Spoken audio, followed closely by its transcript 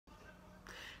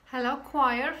Hello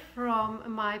choir from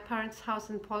my parents' house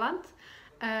in Poland.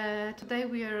 Today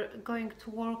we are going to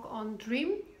work on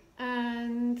Dream,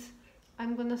 and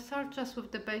I'm gonna start just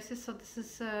with the bases. So this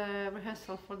is a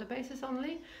rehearsal for the bases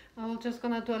only. I'm just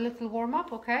gonna do a little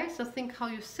warm-up, okay? So think how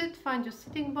you sit, find your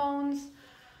sitting bones,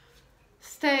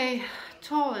 stay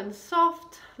tall and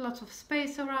soft, lots of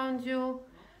space around you,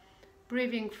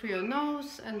 breathing through your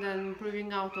nose and then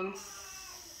breathing out on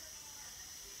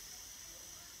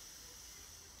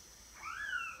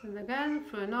and again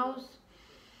through your nose,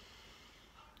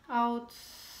 out,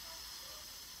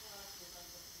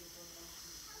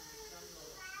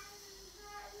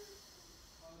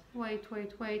 wait in,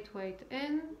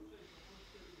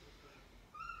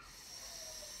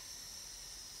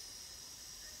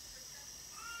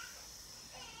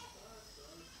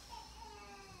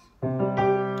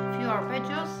 few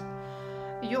arpeggios.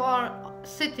 You are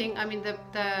sitting, I mean the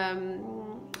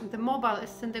mobile is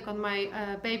sitting on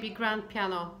my baby grand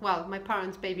piano, well, my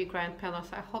parents' baby grand piano,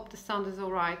 so I hope the sound is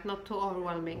alright, not too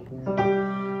overwhelming.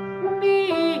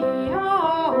 Me,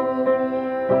 oh,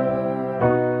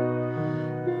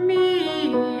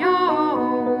 me, oh, me, oh,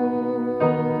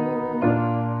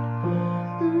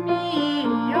 me,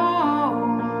 oh,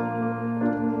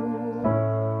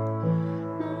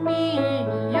 me,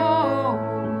 oh.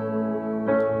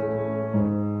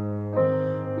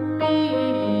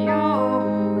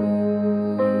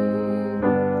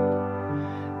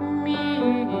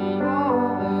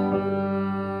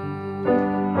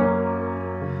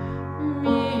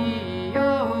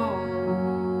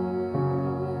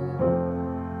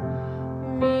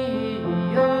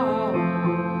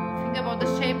 Think about the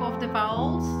shape of the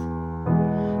vowels.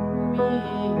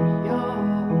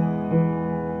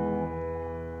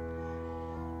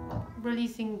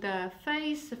 Releasing the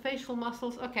face, the facial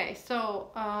muscles. Okay, so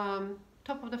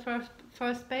top of the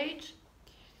first page.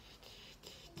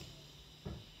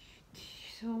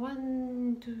 So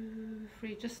 1, 2,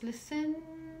 3, just listen.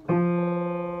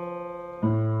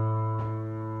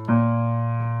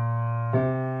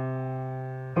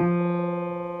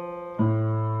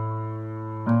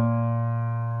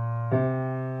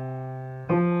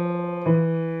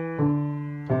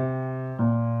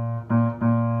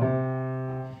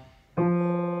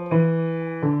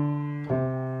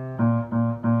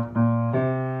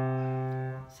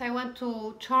 So I went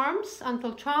to charms,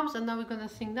 until charms, and now we're gonna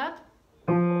sing that.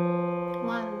 1,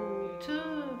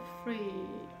 2, 3.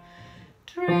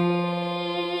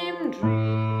 Dream,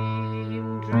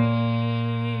 dream,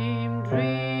 dream,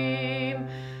 dream,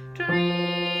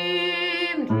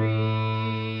 dream,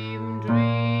 dream,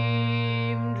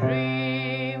 dream,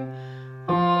 dream.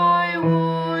 I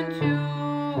want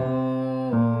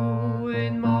you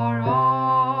in my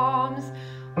arms.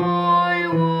 I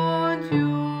want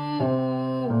you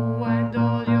and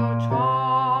all your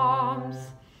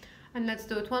charms. And let's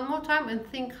do it one more time and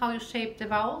think how you shape the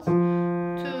vowels.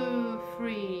 2,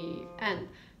 3, and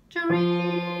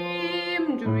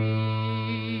dream,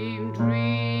 dream, dream,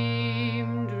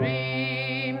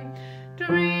 dream,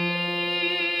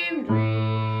 dream, dream,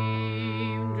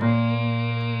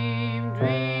 dream,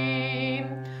 dream.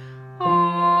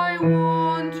 I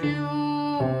want you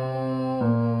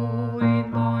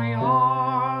in my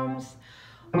arms.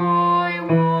 I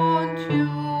want you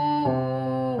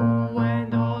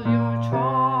and all your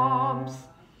charms.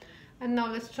 And now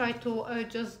let's try to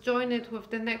just join it with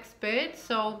the next bit.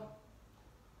 So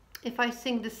if I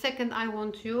sing the second I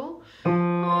want you,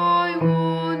 I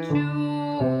want you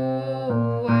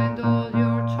and all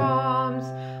your charms.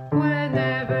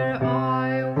 Whenever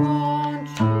I want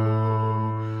you,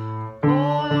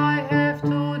 all I have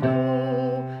to do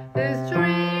is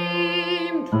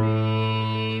dream,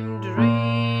 dream,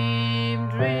 dream,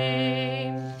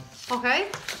 dream. Okay,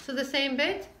 so the same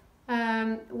bit.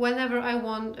 Whenever I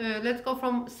want, let's go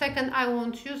from second I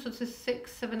want you, so this is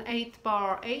 6, 7, 8,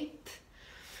 bar 8,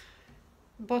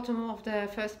 bottom of the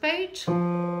first page,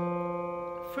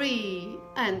 3,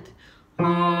 and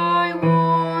I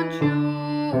want you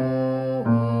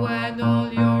and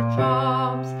all your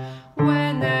charms.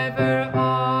 Whenever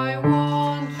I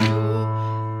want you,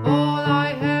 all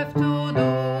I have to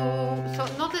do. So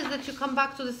notice that you come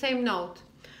back to the same note.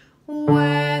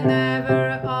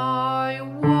 Whenever I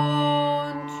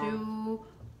want you,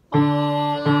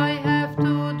 all I have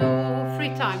to do.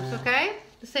 3 times, okay?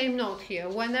 The same note here.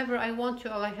 Whenever I want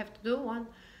you, all I have to do. 1,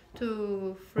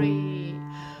 2, 3.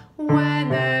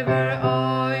 Whenever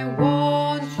I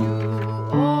want you,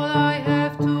 all I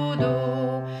have to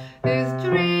do is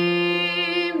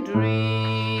dream,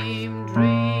 dream,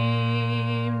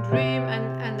 dream, dream,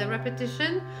 and the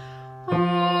repetition.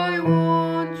 I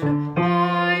want you,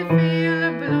 I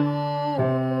feel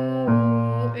blue.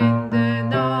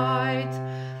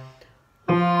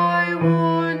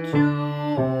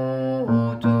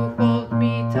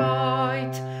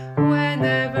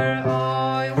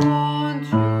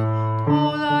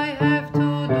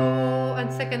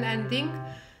 reading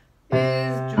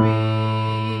is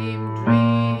dream,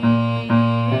 dream.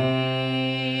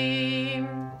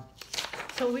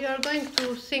 So we are going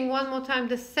to sing one more time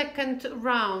the second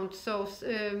round. So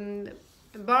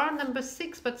bar number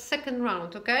 6, but second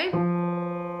round, okay?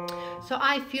 So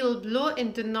I feel blue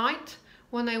in the night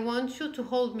when I want you to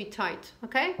hold me tight,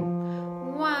 okay?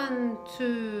 1,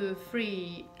 2,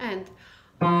 3, and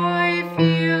I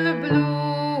feel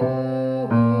blue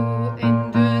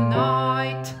in the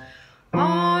night.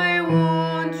 I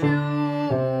want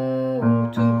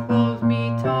you to hold me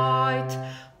tight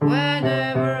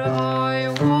whenever I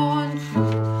want you.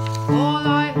 All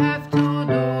I have to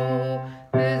do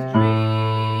is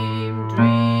dream,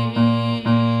 dream.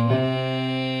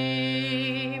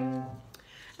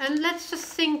 And let's just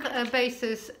sing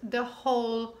basses the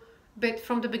whole bit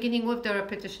from the beginning with the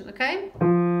repetition, okay?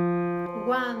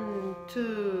 1,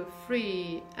 2,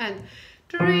 3, and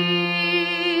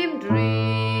dream,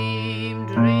 dream,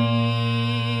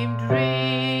 dream,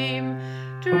 dream,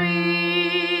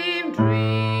 dream,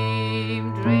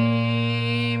 dream,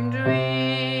 dream,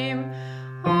 dream.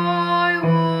 I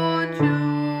want you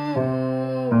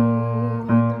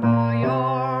in my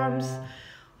arms.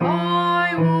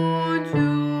 I want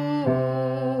you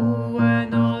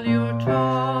and all your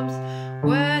charms.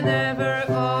 Whenever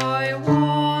I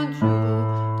want you,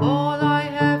 all I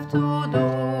have to do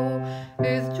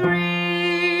is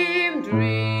dream,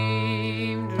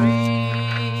 dream,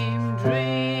 dream,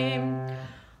 dream.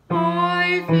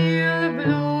 I feel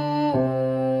blue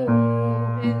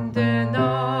in the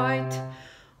night.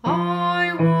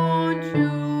 I want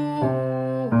you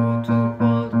to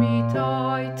hold me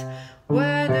tight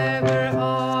whenever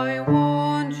I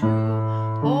want you.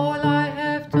 All I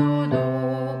have to do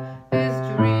is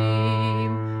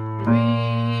dream, dream.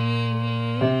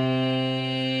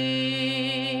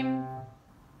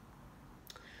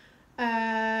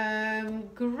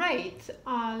 Great.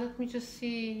 Let me just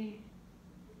see.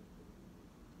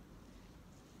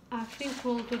 I think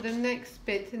we'll do the next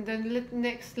bit in the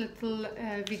next little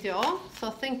video.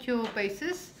 So thank you,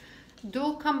 basses.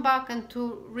 Do come back and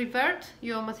to revert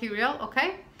your material,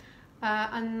 okay?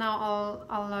 And now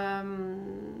I'll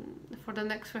for the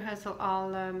next rehearsal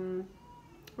I'll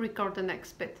record the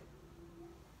next bit.